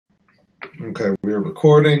Okay, we are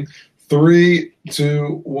recording. 3,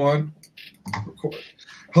 2, 1, record.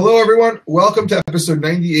 Hello, everyone. Welcome to episode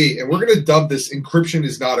 98, and we're going to dub this "Encryption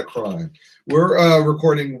is Not a Crime." We're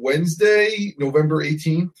recording Wednesday, November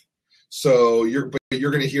 18th, so you're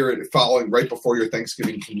going to hear it following right before your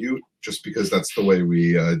Thanksgiving commute, just because that's the way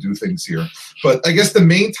we do things here. But I guess the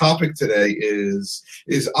main topic today is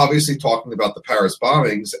obviously talking about the Paris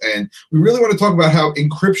bombings, and we really want to talk about how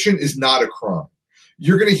encryption is not a crime.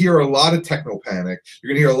 You're going to hear a lot of technopanic. You're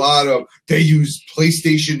going to hear a lot of they use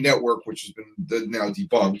PlayStation Network, which has been now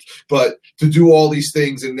debunked, but to do all these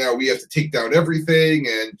things, and now we have to take down everything,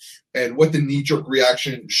 and what the knee-jerk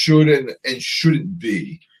reaction should and shouldn't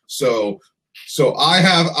be. So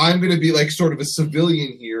I'm going to be like sort of a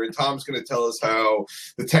civilian here, and Tom's going to tell us how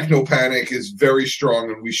the technopanic is very strong,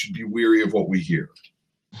 and we should be weary of what we hear.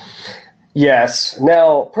 Yes.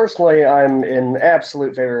 Now, personally, I'm in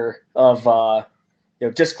absolute favor of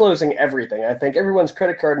disclosing everything. I think everyone's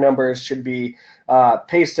credit card numbers should be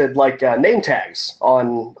pasted like name tags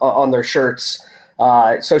on their shirts.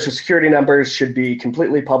 Social security numbers should be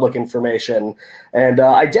completely public information. And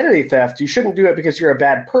identity theft, you shouldn't do it because you're a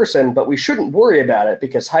bad person, but we shouldn't worry about it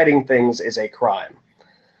because hiding things is a crime.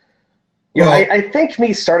 I think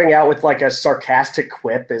me starting out with like a sarcastic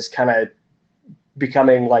quip is kind of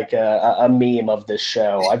becoming like a meme of this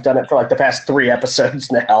show. I've done it for like the past 3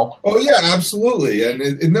 episodes now. Oh yeah, absolutely.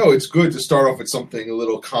 And no, it's good to start off with something a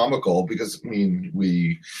little comical because I mean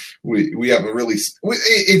we haven't really.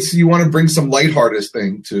 It's you want to bring some lighthearted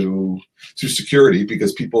thing to security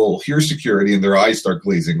because people hear security and their eyes start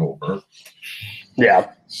glazing over.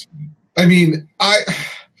 Yeah. I mean,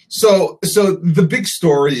 so the big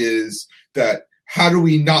story is that. How do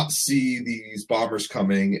we not see these bombers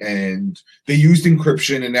coming? And they used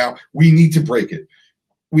encryption, and now we need to break it.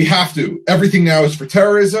 We have to. Everything now is for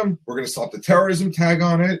terrorism. We're going to slap the terrorism tag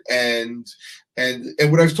on it. And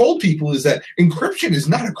what I've told people is that encryption is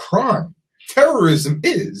not a crime. Terrorism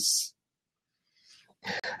is.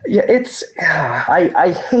 Yeah, it's.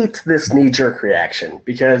 I hate this knee-jerk reaction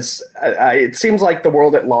because it seems like the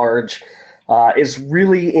world at large is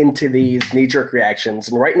really into these knee-jerk reactions,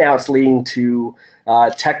 and right now it's leading to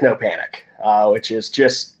technopanic, which is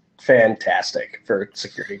just fantastic for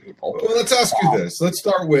security people. Well, let's ask you this. Let's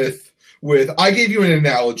start with I gave you an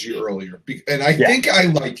analogy earlier, and I think I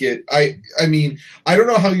like it. I mean, I don't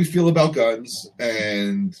know how you feel about guns,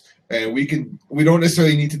 and we don't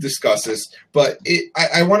necessarily need to discuss this, but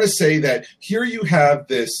I want to say that here you have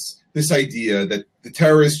this idea that the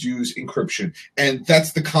terrorists use encryption, and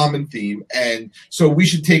that's the common theme. And so we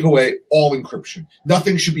should take away all encryption.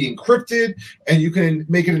 Nothing should be encrypted, and you can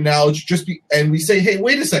make an analogy and we say, hey,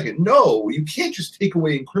 wait a second. No, you can't just take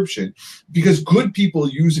away encryption because good people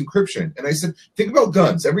use encryption. And I said, think about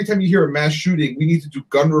guns. Every time you hear a mass shooting, we need to do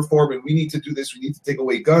gun reform, and we need to do this. We need to take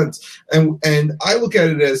away guns. And I look at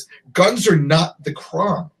it as guns are not the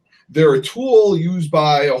crime. They're a tool used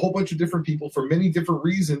by a whole bunch of different people for many different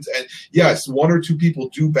reasons. And yes, 1 or 2 people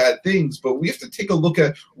do bad things, but we have to take a look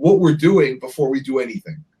at what we're doing before we do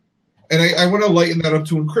anything. And I want to lighten that up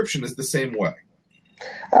to encryption is the same way.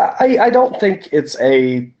 I don't think it's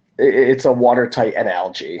a watertight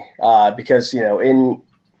analogy because, in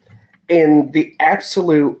the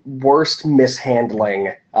absolute worst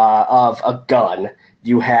mishandling of a gun,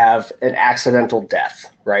 you have an accidental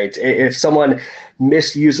death, right? If someone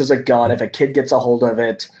misuses a gun, if a kid gets a hold of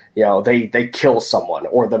it, they kill someone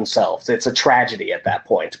or themselves. It's a tragedy at that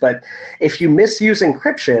point. But if you misuse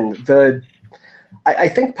encryption, I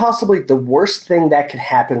think possibly the worst thing that can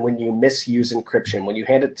happen when you misuse encryption, when you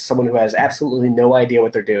hand it to someone who has absolutely no idea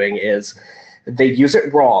what they're doing, is they use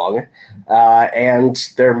it wrong, and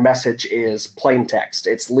their message is plain text.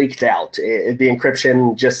 It's leaked out. The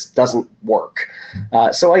encryption just doesn't work.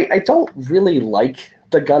 So I don't really like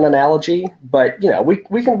the gun analogy, but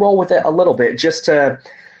we can roll with it a little bit just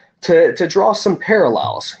to draw some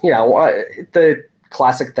parallels. The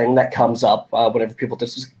classic thing that comes up whenever people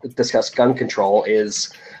discuss gun control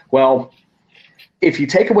is, well, if you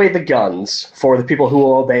take away the guns for the people who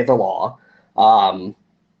will obey the law,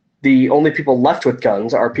 the only people left with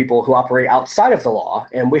guns are people who operate outside of the law,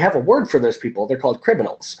 and we have a word for those people. They're called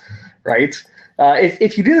criminals, right?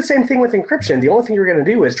 If you do the same thing with encryption, the only thing you're going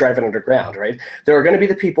to do is drive it underground, right? There are going to be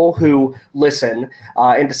the people who listen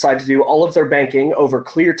and decide to do all of their banking over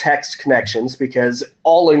clear text connections because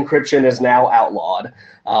all encryption is now outlawed.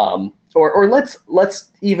 Or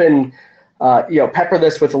let's even pepper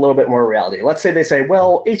this with a little bit more reality. Let's say they say,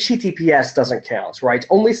 well, HTTPS doesn't count, right?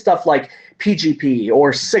 Only stuff like PGP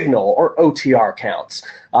or Signal or OTR counts.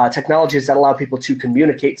 Technologies that allow people to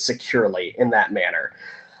communicate securely in that manner.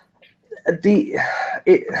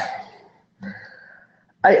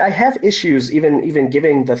 I have issues even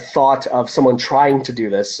giving the thought of someone trying to do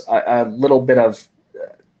this a little bit of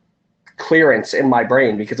clearance in my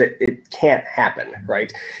brain, because it can't happen,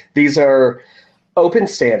 right? These are open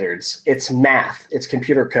standards. It's math. It's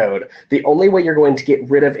computer code. The only way you're going to get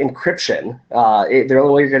rid of encryption, the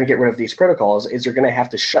only way you're going to get rid of these protocols is you're going to have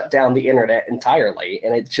to shut down the internet entirely,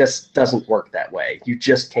 and it just doesn't work that way. You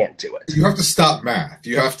just can't do it. You have to stop math.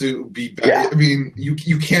 You have to be. Yeah. I mean,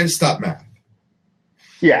 you can't stop math.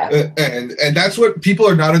 Yeah, and that's what people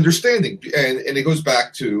are not understanding, and it goes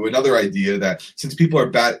back to another idea that since people are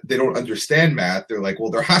bad, they don't understand math. They're like,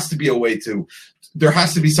 well, there has to be a way to. There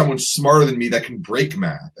has to be someone smarter than me that can break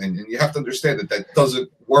math, and you have to understand that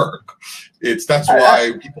doesn't work. That's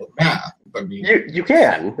why people math. I mean, you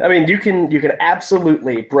can. I mean, you can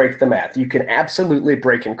absolutely break the math. You can absolutely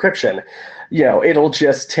break encryption. You know, it'll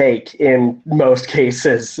just take, in most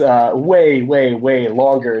cases, way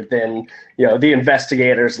longer than, you know, the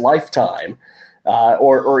investigator's lifetime,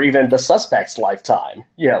 or even the suspect's lifetime.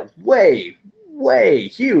 You know, way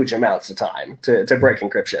huge amounts of time to break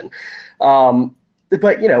encryption.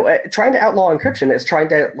 But, you know, trying to outlaw encryption is trying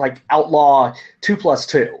to, like, outlaw 2 +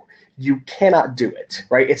 2. You cannot do it,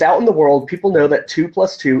 right? It's out in the world. People know that 2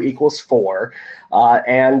 + 2 = 4,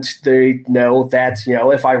 and they know that, you know,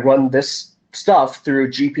 if I run this stuff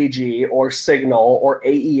through GPG or Signal or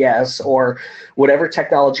AES or whatever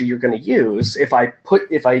technology you're going to use, if I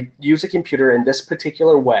use a computer in this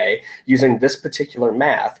particular way using this particular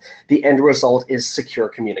math, the end result is secure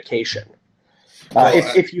communication.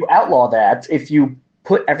 If you outlaw that, if you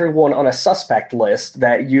put everyone on a suspect list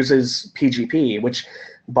that uses PGP, which,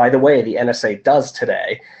 by the way, the NSA does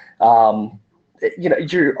today, you know,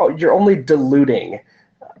 you're only diluting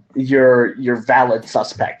your valid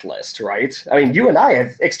suspect list, right? I mean, you and I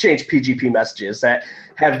have exchanged PGP messages that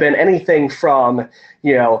have been anything from,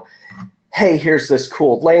 you know, hey, here's this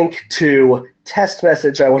cool link, to test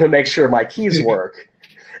message, I want to make sure my keys work.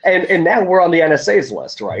 And now we're on the NSA's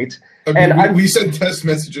list, right? I mean, we send test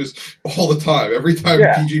messages all the time. Every time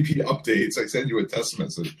PGP updates, I send you a test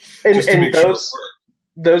message just to make sure it works.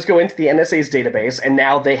 Those go into the NSA's database, and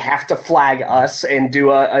now they have to flag us and do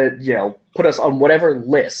you know, put us on whatever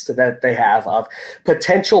list that they have of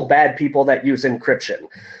potential bad people that use encryption,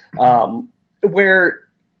 where,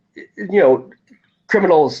 you know,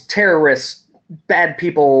 criminals, terrorists, bad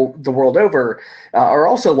people the world over are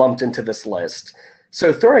also lumped into this list.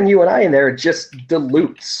 So throwing you and I in there just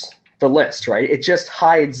dilutes the list, right? It just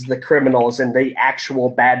hides the criminals and the actual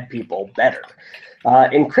bad people better.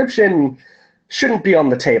 Encryption shouldn't be on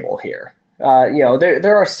the table here. You know,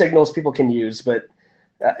 there are signals people can use, but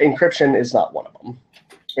encryption is not one of them.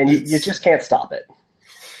 And you just can't stop it.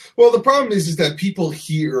 Well, the problem is that people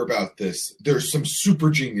hear about this. There's some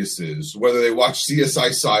super geniuses, whether they watch CSI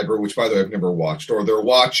Cyber, which, by the way, I've never watched, or they're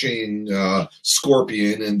watching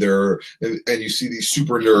Scorpion, and you see these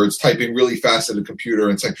super nerds typing really fast at a computer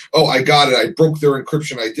and saying, "Oh, I got it! I broke their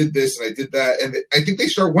encryption. I did this and I did that." And I think they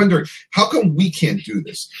start wondering, how come we can't do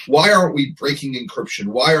this? Why aren't we breaking encryption?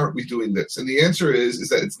 Why aren't we doing this? And the answer is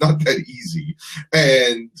that it's not that easy,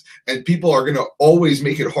 and people are going to always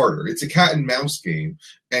make it harder. It's a cat and mouse game.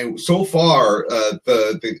 And so far,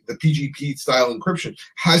 the PGP style encryption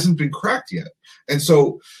hasn't been cracked yet. And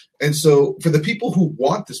so for the people who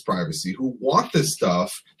want this privacy, who want this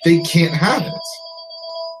stuff, they can't have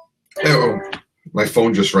it. Oh, my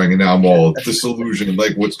phone just rang, and now I'm all disillusioned.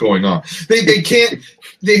 Like, what's going on? They can't.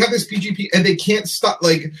 They have this PGP, and they can't stop.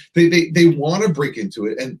 Like, they want to break into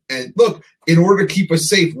it. And look, in order to keep us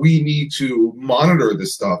safe, we need to monitor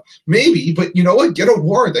this stuff. Maybe, but you know what? Get a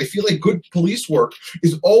warrant. I feel like good police work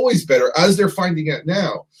is always better, as they're finding out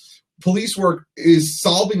now. Police work is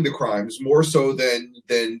solving the crimes more so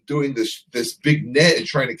than doing this big net and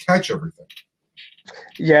trying to catch everything.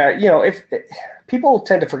 Yeah, you know, if people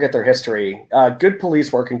tend to forget their history, good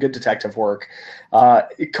police work and good detective work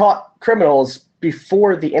it caught criminals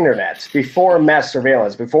before the internet, before mass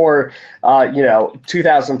surveillance, before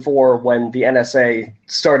 2004, when the NSA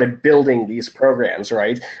started building these programs.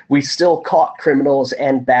 Right, we still caught criminals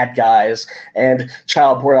and bad guys and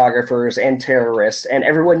child pornographers and terrorists and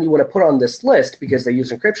everyone you want to put on this list because they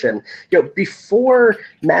use encryption. You know, before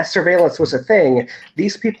mass surveillance was a thing,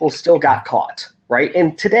 these people still got caught. Right,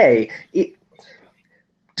 and today,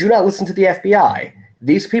 do not listen to the FBI.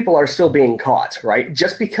 These people are still being caught, right?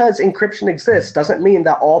 Just because encryption exists doesn't mean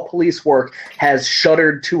that all police work has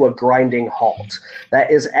shuddered to a grinding halt.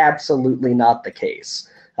 That is absolutely not the case.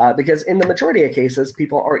 Because in the majority of cases,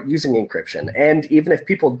 people aren't using encryption. And even if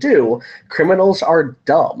people do, criminals are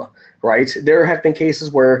dumb, right? There have been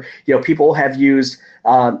cases where, people have used,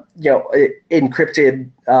 encrypted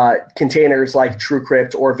containers like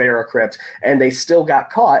TrueCrypt or VeraCrypt, and they still got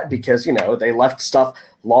caught because, they left stuff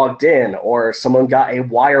logged in, or someone got a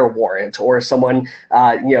wire warrant, or someone,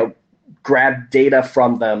 grabbed data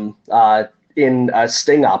from them in a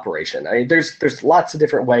sting operation. I mean, there's lots of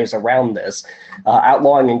different ways around this.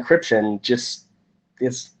 Outlawing encryption just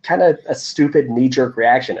is kind of a stupid knee-jerk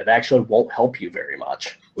reaction. It actually won't help you very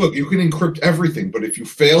much. Look, you can encrypt everything, but if you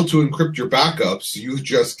fail to encrypt your backups, you've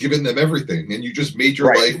just given them everything, and you just made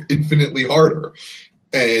your life infinitely harder.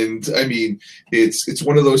 And I mean, it's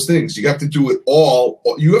one of those things. You have to do it all.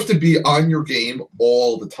 You have to be on your game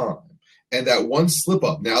all the time. And that one slip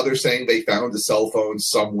up, now they're saying they found a cell phone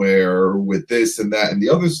somewhere with this and that and the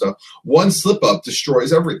other stuff. One slip up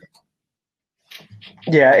destroys everything.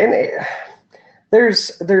 Yeah, and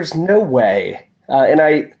there's no way, and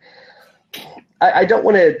I don't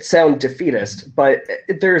want to sound defeatist, but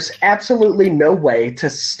there's absolutely no way to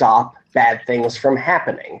stop bad things from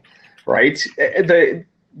happening, right?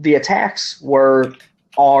 The attacks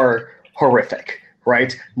are horrific.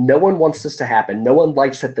 Right? No one wants this to happen. No one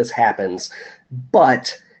likes that this happens,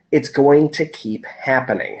 but it's going to keep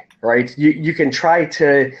happening, right? You can try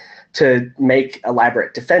to make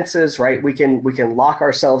elaborate defenses, right? We can lock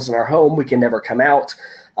ourselves in our home. We can never come out.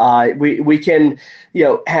 We can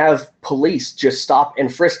have police just stop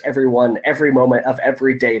and frisk everyone every moment of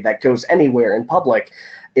every day that goes anywhere in public.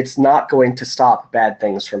 It's not going to stop bad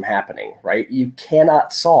things from happening, right? You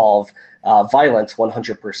cannot solve violence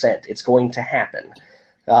 100%. It's going to happen.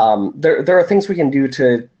 There are things we can do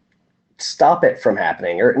to stop it from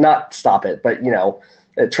happening, or not stop it, but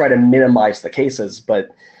try to minimize the cases.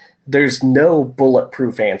 But there's no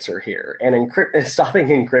bulletproof answer here, and stopping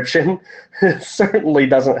encryption certainly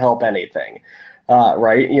doesn't help anything,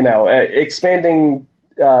 right? Expanding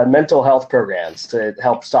mental health programs to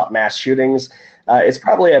help stop mass shootings is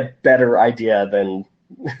probably a better idea than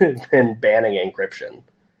banning encryption.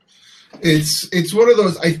 It's one of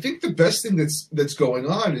those. I think the best thing that's going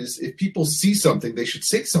on is if people see something, they should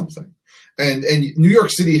say something. And New York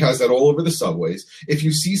City has that all over the subways. If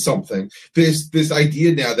you see something, this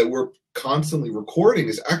idea now that we're constantly recording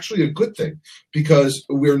is actually a good thing, because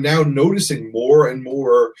we're now noticing more and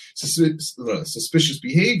more suspicious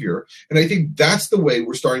behavior. And I think that's the way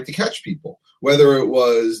we're starting to catch people. Whether it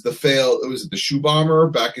was the shoe bomber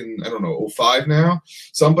back in, I don't know, 2005 now.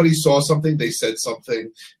 Somebody saw something, they said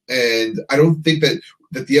something. And I don't think that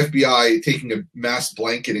the FBI taking a mass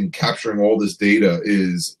blanket and capturing all this data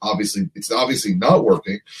it's obviously not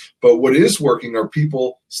working. But what is working are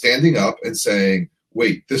people standing up and saying,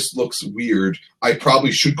 wait, this looks weird. I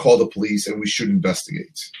probably should call the police and we should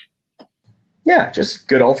investigate. Yeah, just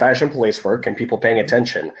good old-fashioned police work and people paying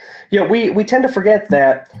attention. We tend to forget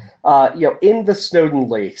that, in the Snowden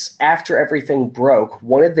leaks, after everything broke,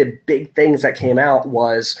 one of the big things that came out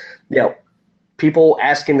was, people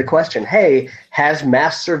asking the question, hey, has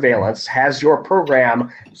mass surveillance, has your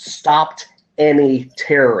program stopped any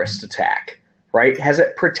terrorist attack, right? Has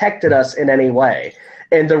it protected us in any way?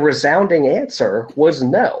 And the resounding answer was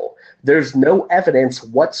no. There's no evidence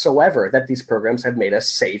whatsoever that these programs have made us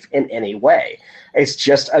safe in any way. It's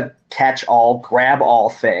just a catch-all, grab-all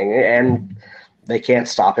thing, and they can't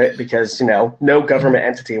stop it because, no government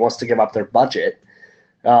entity wants to give up their budget.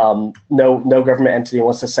 No government entity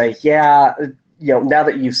wants to say, yeah, now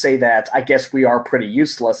that you say that, I guess we are pretty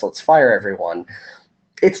useless. Let's fire everyone.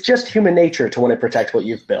 It's just human nature to want to protect what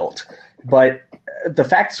you've built. But the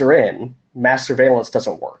facts are in. Mass surveillance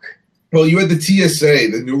doesn't work. Well, you had the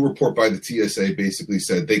TSA. The new report by the TSA basically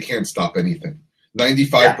said they can't stop anything.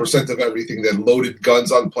 95% of everything, that loaded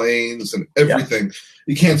guns on planes and everything,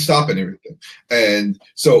 you can't stop anything. And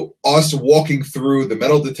so us walking through the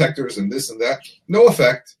metal detectors and this and that, no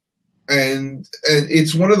effect. And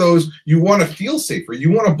it's one of those, you want to feel safer.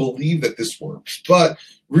 You want to believe that this works. But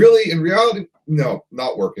really, in reality, no,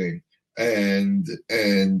 not working. And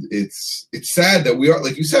it's sad that we are,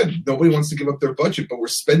 like you said, nobody wants to give up their budget, but we're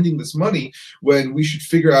spending this money when we should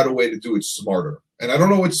figure out a way to do it smarter. And I don't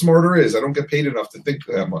know what smarter is. I don't get paid enough to think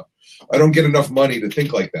that much. I don't get enough money to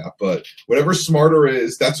think like that. But whatever smarter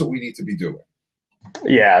is, that's what we need to be doing.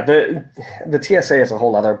 Yeah, the TSA is a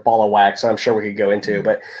whole other ball of wax I'm sure we could go into.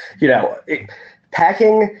 But,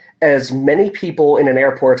 packing as many people in an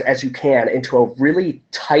airport as you can into a really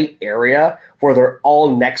tight area where they're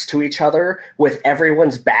all next to each other with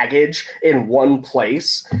everyone's baggage in one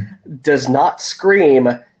place does not scream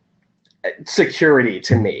security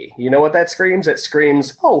to me. You know what that screams? It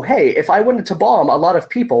screams, oh, hey, if I wanted to bomb a lot of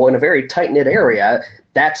people in a very tight-knit area,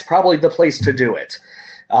 that's probably the place to do it.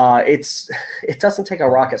 It doesn't take a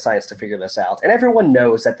rocket science to figure this out. And everyone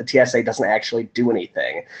knows that the TSA doesn't actually do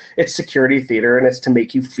anything. It's security theater, and it's to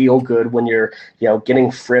make you feel good when you're,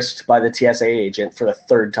 getting frisked by the TSA agent for the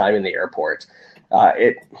third time in the airport.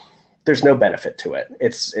 There's no benefit to it.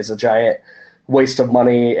 It's a giant waste of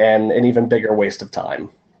money and an even bigger waste of time.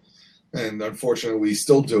 And unfortunately, we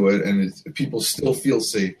still do it, and people still feel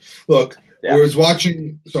safe. Look, yeah.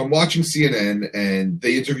 I'm watching CNN, and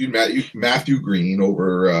they interviewed Matthew Green,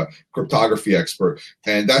 over cryptography expert,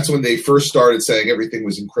 and that's when they first started saying everything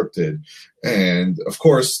was encrypted. And of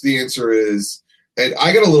course, the answer is, and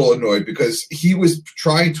I got a little annoyed because he was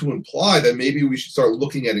trying to imply that maybe we should start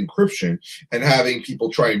looking at encryption and having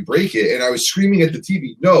people try and break it. And I was screaming at the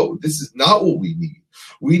TV, no, this is not what we need.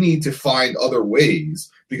 We need to find other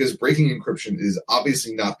ways, because breaking encryption is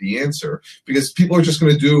obviously not the answer, because people are just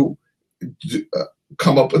going to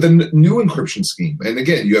come up with a new encryption scheme. And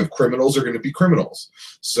again, you have criminals are going to be criminals.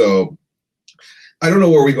 So I don't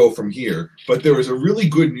know where we go from here, but there was a really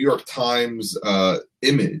good New York Times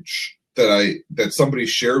image that somebody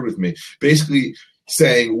shared with me, basically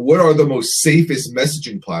saying what are the most safest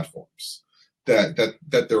messaging platforms that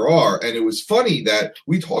there are. And it was funny that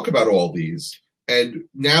we talk about all these, and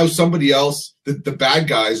now somebody else, the bad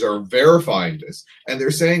guys, are verifying this, and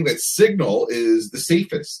they're saying that Signal is the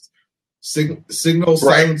safest. Signal,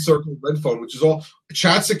 Silent Circle, Red Phone, which is all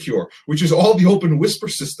Chat Secure, which is all the Open Whisper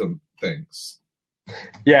system things.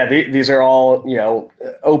 Yeah, these are all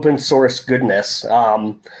open source goodness.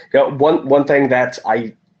 One thing that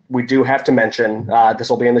we do have to mention, this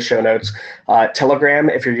will be in the show notes. Telegram,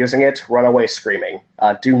 if you're using it, run away screaming.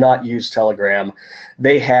 Do not use Telegram.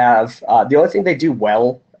 They have the only thing they do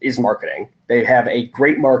well is marketing. They have a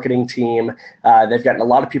great marketing team. They've gotten a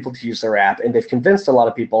lot of people to use their app, and they've convinced a lot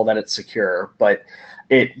of people that it's secure. But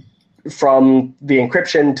from the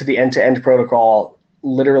encryption to the end-to-end protocol,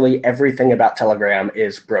 literally everything about Telegram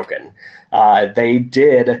is broken.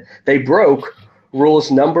 They broke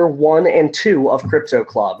rules number 1 and 2 of Crypto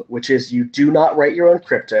Club, which is you do not write your own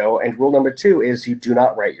crypto, and rule number 2 is you do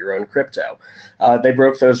not write your own crypto. They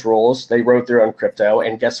broke those rules. They wrote their own crypto,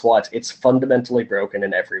 and guess what? It's fundamentally broken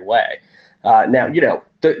in every way. Now,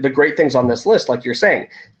 the great things on this list, like you're saying,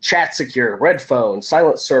 Chat Secure, Red Phone,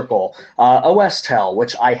 Silent Circle, OSTel,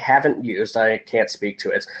 which I haven't used. I can't speak to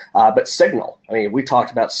it. But Signal. I mean, we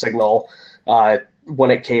talked about Signal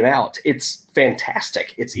when it came out. It's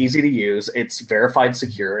fantastic. It's easy to use. It's verified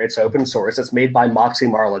secure. It's open source. It's made by Moxie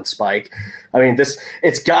Marlinspike. I mean,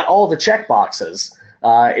 it's got all the check boxes.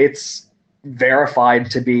 It's verified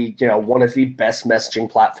to be, one of the best messaging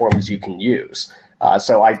platforms you can use.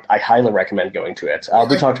 So I highly recommend going to it.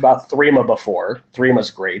 We talked about Threema before.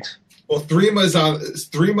 Threema's great. Well,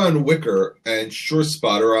 Threema and Wicker and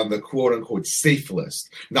SureSpot are on the quote-unquote safe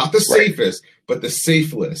list. Not the safest, but the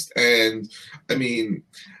safe list. And, I mean,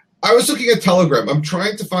 I was looking at Telegram. I'm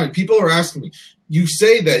trying to find – people are asking me, you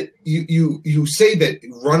say that you say that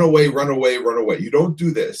run away, run away, run away. You don't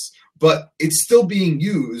do this. But it's still being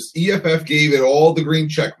used. EFF gave it all the green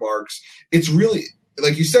check marks. It's really –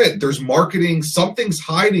 like you said, there's marketing. Something's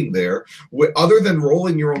hiding there other than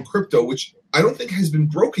rolling your own crypto, which I don't think has been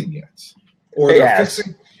broken yet. Or they're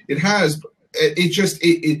fixing. It has.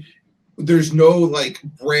 There's no like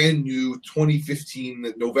brand new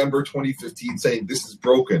 2015, November 2015 saying this is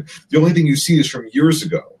broken. The only thing you see is from years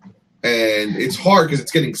ago. And it's hard because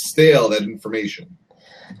it's getting stale, that information.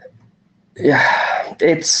 Yeah,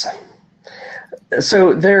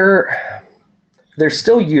 so they're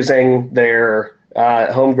still using their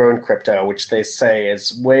homegrown crypto, which they say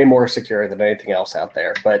is way more secure than anything else out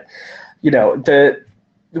there. But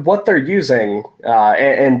what they're using,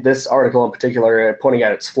 and this article in particular pointing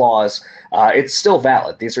out its flaws, it's still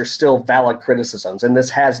valid. These are still valid criticisms, and this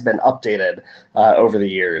has been updated over the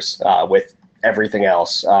years with everything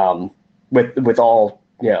else, with all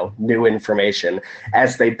new information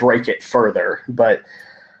as they break it further. But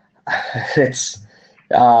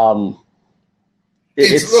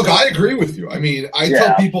look, I agree with you. I mean, I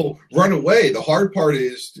tell people run away. The hard part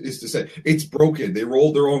is to say it's broken. They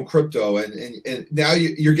rolled their own crypto, and now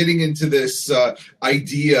you're getting into this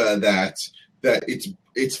idea that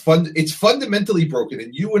it's fundamentally broken,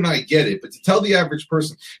 and you and I get it. But to tell the average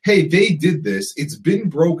person, hey, they did this. It's been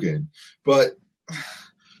broken, but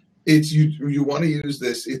it's you want to use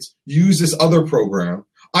this. Use this other program.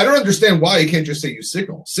 I don't understand why you can't just say use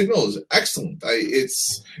Signal. Signal is excellent.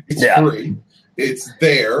 It's free. It's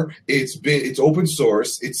there. It's open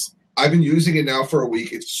source. I've been using it now for a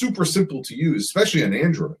week. It's super simple to use, especially on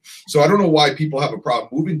Android. So I don't know why people have a problem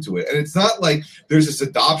moving to it. And it's not like there's this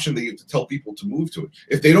adoption that you have to tell people to move to it.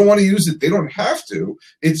 If they don't want to use it, they don't have to.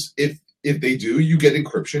 It's if they do, you get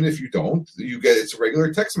encryption. If you don't, it's a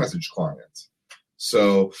regular text message client.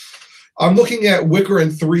 So I'm looking at Wicker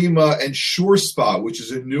and Threema and SureSpot, which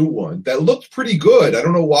is a new one that looked pretty good. I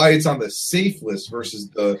don't know why it's on the safe list versus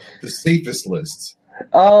the safest lists.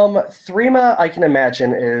 Threema, I can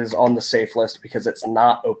imagine, is on the safe list because it's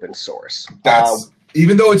not open source.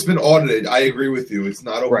 Even though it's been audited, I agree with you. It's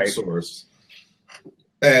not open source.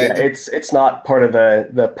 And yeah, it's not part of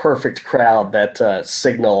the perfect crowd that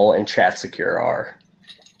Signal and ChatSecure are.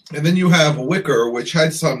 And then you have Wicker, which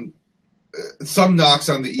had some knocks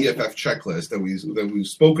on the EFF checklist that we've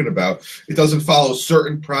spoken about. It doesn't follow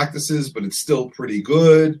certain practices, but it's still pretty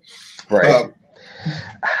good. Right.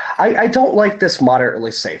 I don't like this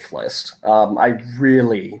moderately safe list. I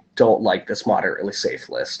really don't like this moderately safe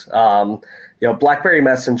list. BlackBerry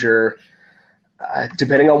Messenger,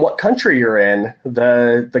 depending on what country you're in,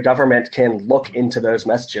 the government can look into those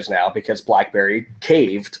messages now because BlackBerry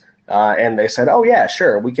caved. And they said, oh, yeah,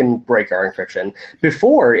 sure, we can break our encryption.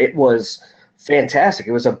 Before, it was fantastic.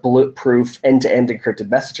 It was a bulletproof end-to-end encrypted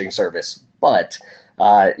messaging service. But,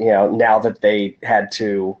 now that they had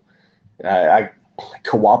to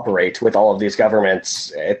cooperate with all of these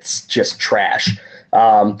governments, it's just trash.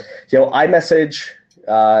 iMessage,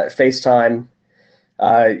 FaceTime,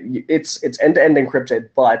 it's end-to-end encrypted,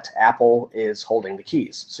 but Apple is holding the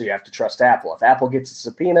keys. So you have to trust Apple. If Apple gets a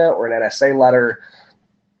subpoena or an NSA letter,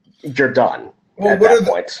 you're done at that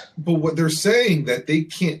point. But what they're saying that they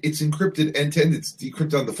can't, it's encrypted end-to-end, it's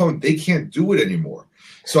decrypted on the phone. They can't do it anymore.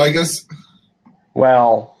 So I guess...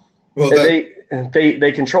 Well,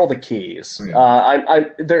 they control the keys. Yeah.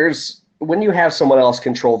 When you have someone else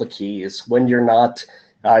control the keys, when you're not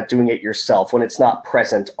doing it yourself, when it's not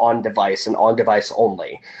present on device and on device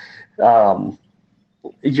only,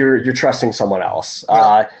 you're trusting someone else.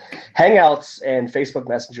 Yeah. Hangouts and Facebook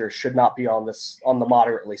Messenger should not be on the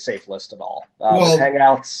moderately safe list at all.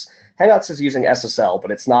 Hangouts is using SSL, but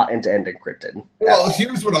it's not end-to-end encrypted. Well,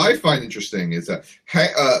 here's what I find interesting is that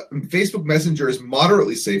Facebook Messenger is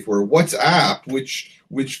moderately safe, where WhatsApp, which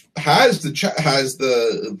has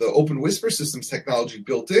the Open Whisper Systems technology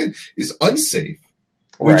built in, is unsafe.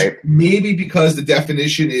 Which maybe because the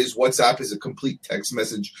definition is WhatsApp is a complete text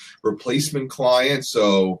message replacement client.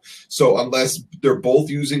 So unless they're both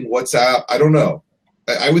using WhatsApp, I don't know.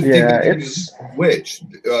 I would think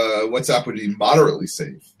WhatsApp would be moderately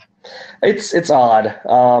safe. It's odd.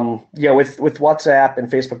 With WhatsApp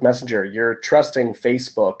and Facebook Messenger, you're trusting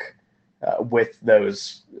Facebook with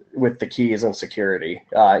the keys and security.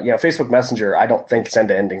 Facebook Messenger, I don't think it's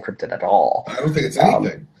end-to-end encrypted at all. I don't think it's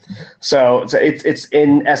anything. So it's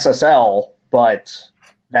in SSL, but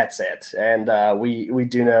that's it. And we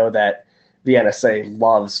do know that the NSA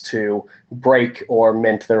loves to break or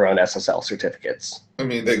mint their own SSL certificates. I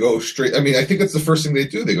mean, they go straight. I mean, I think that's the first thing they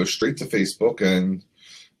do. They go straight to Facebook and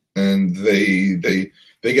they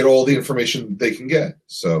get all the information they can get.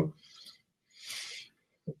 So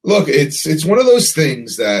look, it's one of those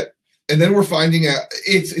things that, and then we're finding out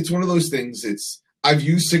it's one of those things. I've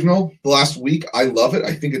used Signal the last week. I love it.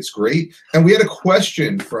 I think it's great. And we had a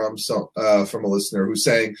question from a listener who's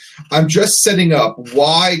saying, "I'm just setting up.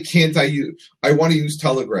 Why can't I use? I want to use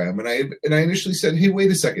Telegram." And I initially said, "Hey,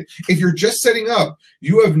 wait a second. If you're just setting up,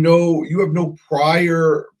 you have no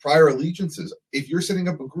prior allegiances. If you're setting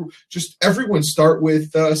up a group, just everyone start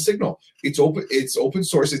with Signal. It's open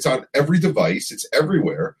source. It's on every device. It's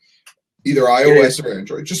everywhere, either iOS or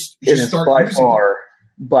Android. Just start using it."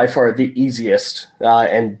 By far the easiest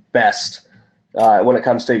and best when it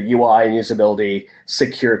comes to UI and usability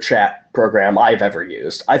secure chat program I've ever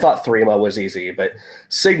used. I thought Threema was easy, but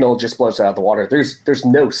Signal just blows it out of the water. There's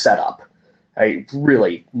no setup.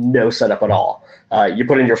 Really no setup at all. You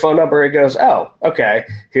put in your phone number, it goes, oh, okay,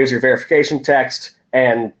 here's your verification text,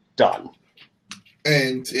 and done.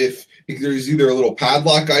 And if there's either a little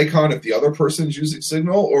padlock icon if the other person's using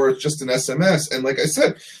Signal, or it's just an SMS. And like I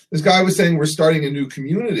said, this guy was saying we're starting a new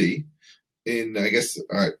community in, I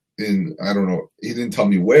don't know, he didn't tell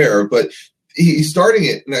me where, but he's starting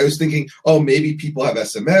it. And I was thinking, oh, maybe people have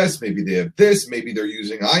SMS, maybe they have this, maybe they're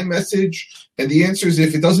using iMessage. And the answer is,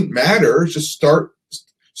 if it doesn't matter, just start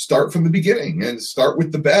from the beginning and start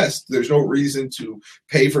with the best. There's no reason to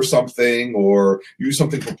pay for something or use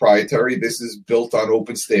something proprietary. This is built on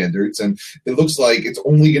open standards, and it looks like it's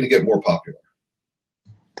only going to get more popular.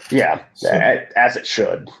 Yeah, so, as it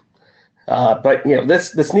should. But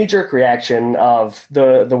this knee-jerk reaction of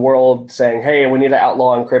the world saying, "Hey, we need to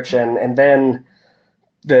outlaw encryption," and then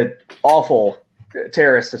the awful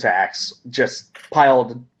terrorist attacks just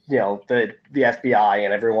piled, the FBI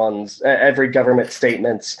and every government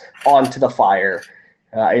statements onto the fire.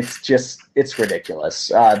 It's ridiculous.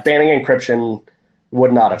 Banning encryption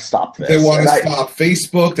would not have stopped this. They want to stop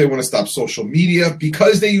Facebook. They want to stop social media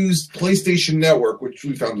because they used PlayStation Network, which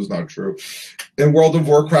we found was not true. And World of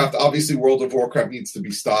Warcraft, obviously World of Warcraft needs to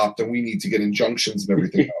be stopped, and we need to get injunctions and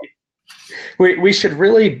everything else. We should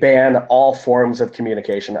really ban all forms of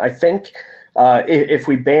communication. I think if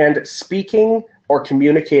we banned speaking or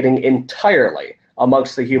communicating entirely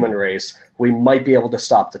amongst the human race, we might be able to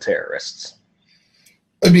stop the terrorists.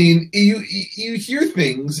 I mean, you hear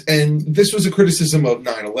things, and this was a criticism of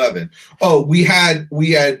 9/11. Oh, we had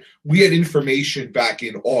information back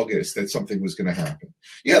in August that something was going to happen.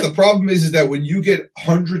 Yeah, the problem is that when you get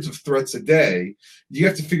hundreds of threats a day, you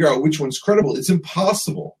have to figure out which one's credible. It's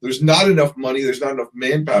impossible. There's not enough money. There's not enough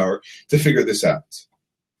manpower to figure this out.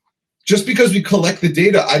 Just because we collect the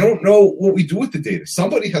data, I don't know what we do with the data.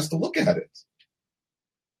 Somebody has to look at it.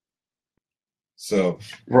 So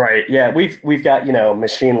right, yeah, we've got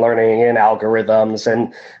machine learning and algorithms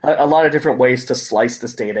and a lot of different ways to slice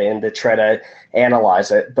this data and to try to analyze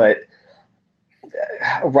it. But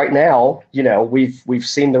right now, we've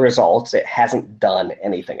seen the results. It hasn't done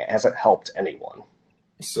anything. It hasn't helped anyone.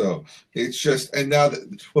 So it's just, and now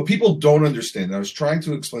what people don't understand, I was trying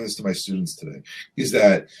to explain this to my students today, is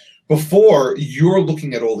that before, you're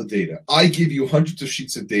looking at all the data. I give you hundreds of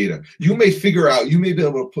sheets of data. You may figure out, you may be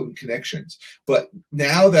able to put in connections. But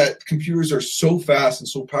now that computers are so fast and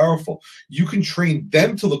so powerful, you can train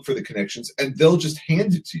them to look for the connections, and they'll just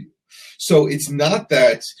hand it to you. So it's not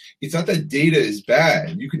that data is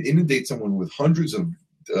bad. You can inundate someone with hundreds of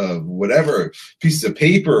whatever pieces of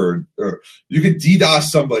paper, or you could DDoS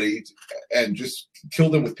somebody and just kill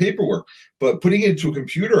them with paperwork. But putting it into a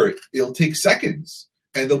computer, it'll take seconds.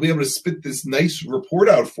 And they'll be able to spit this nice report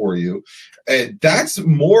out for you. And that's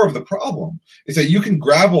more of the problem, is that you can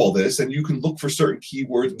grab all this and you can look for certain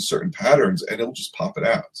keywords and certain patterns, and it'll just pop it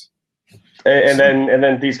out. And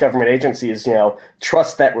then these government agencies,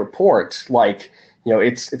 trust that report like,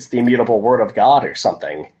 it's the immutable word of God or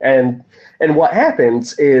something. And what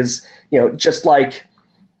happens is, just like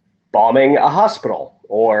bombing a hospital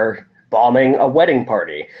or bombing a wedding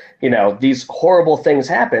party, these horrible things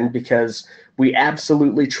happen because we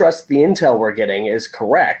absolutely trust the intel we're getting is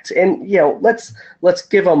correct. And, let's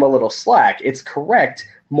give them a little slack. It's correct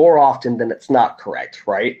more often than it's not correct,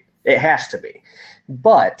 right? It has to be.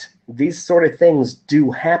 But these sort of things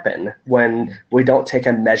do happen when we don't take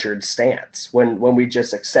a measured stance, when we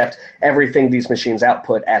just accept everything these machines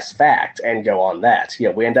output as fact and go on that.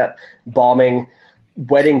 We end up bombing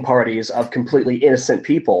wedding parties of completely innocent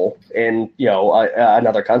people in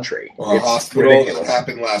another country. Or a hospital that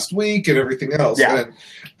happened last week and everything else. Yeah.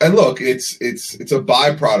 And look, it's a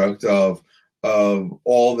byproduct of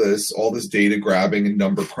all this data grabbing and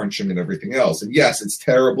number crunching and everything else. And yes, it's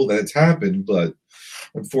terrible that it's happened, but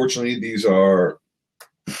unfortunately these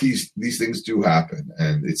things do happen,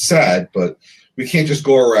 and it's sad, but we can't just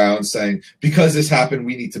go around saying because this happened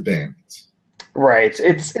we need to ban it. Right.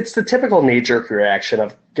 It's the typical knee-jerk reaction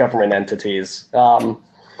of government entities.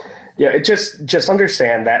 Just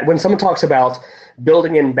understand that when someone talks about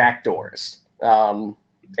building in backdoors,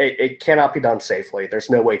 it cannot be done safely. There's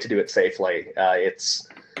no way to do it safely. It's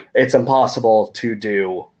impossible to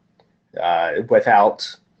do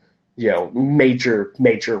without major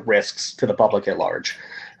risks to the public at large.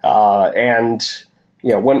 And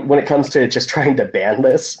when it comes to just trying to ban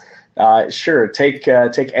this, sure, take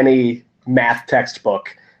any math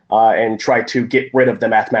textbook and try to get rid of the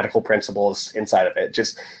mathematical principles inside of it.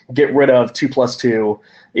 Just get rid of 2 + 2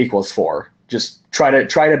 = 4. Just try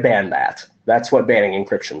to ban that. That's what banning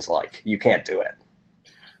encryption's like. You can't do it.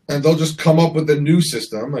 And they'll just come up with a new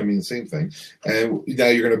system. I mean, same thing. And now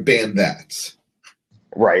you're going to ban that.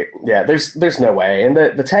 Right. Yeah. There's no way. And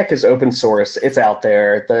the tech is open source. It's out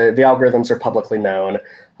there. The algorithms are publicly known.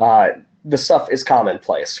 The stuff is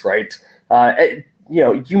commonplace, right?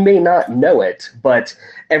 You may not know it, but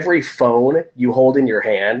every phone you hold in your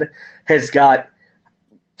hand has got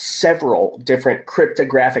several different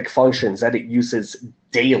cryptographic functions that it uses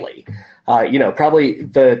daily. Probably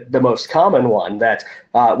the most common one that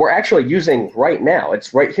we're actually using right now.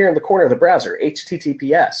 It's right here in the corner of the browser,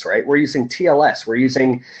 HTTPS, right? We're using TLS. We're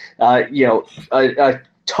using, a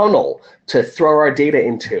tunnel to throw our data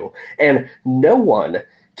into. And no one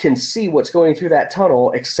can see what's going through that tunnel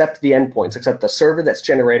except the endpoints, except the server that's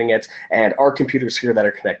generating it and our computers here that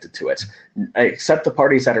are connected to it. Except the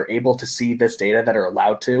parties that are able to see this data that are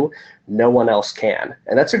allowed to, no one else can.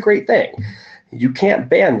 And that's a great thing. You can't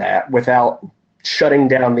ban that without shutting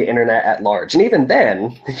down the internet at large. And even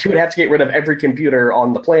then, you would have to get rid of every computer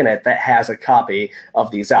on the planet that has a copy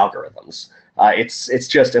of these algorithms. It's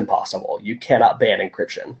just impossible. You cannot ban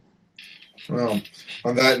encryption. Well,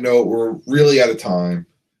 on that note, we're really out of time.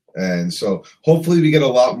 And so hopefully we get a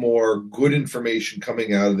lot more good information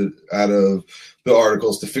coming out of the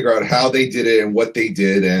articles to figure out how they did it and what they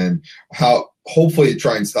did, and how hopefully to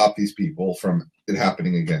try and stop these people from it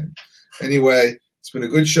happening again. Anyway, it's been a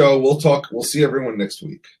good show. We'll see everyone next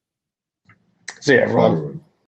week. See you, everyone.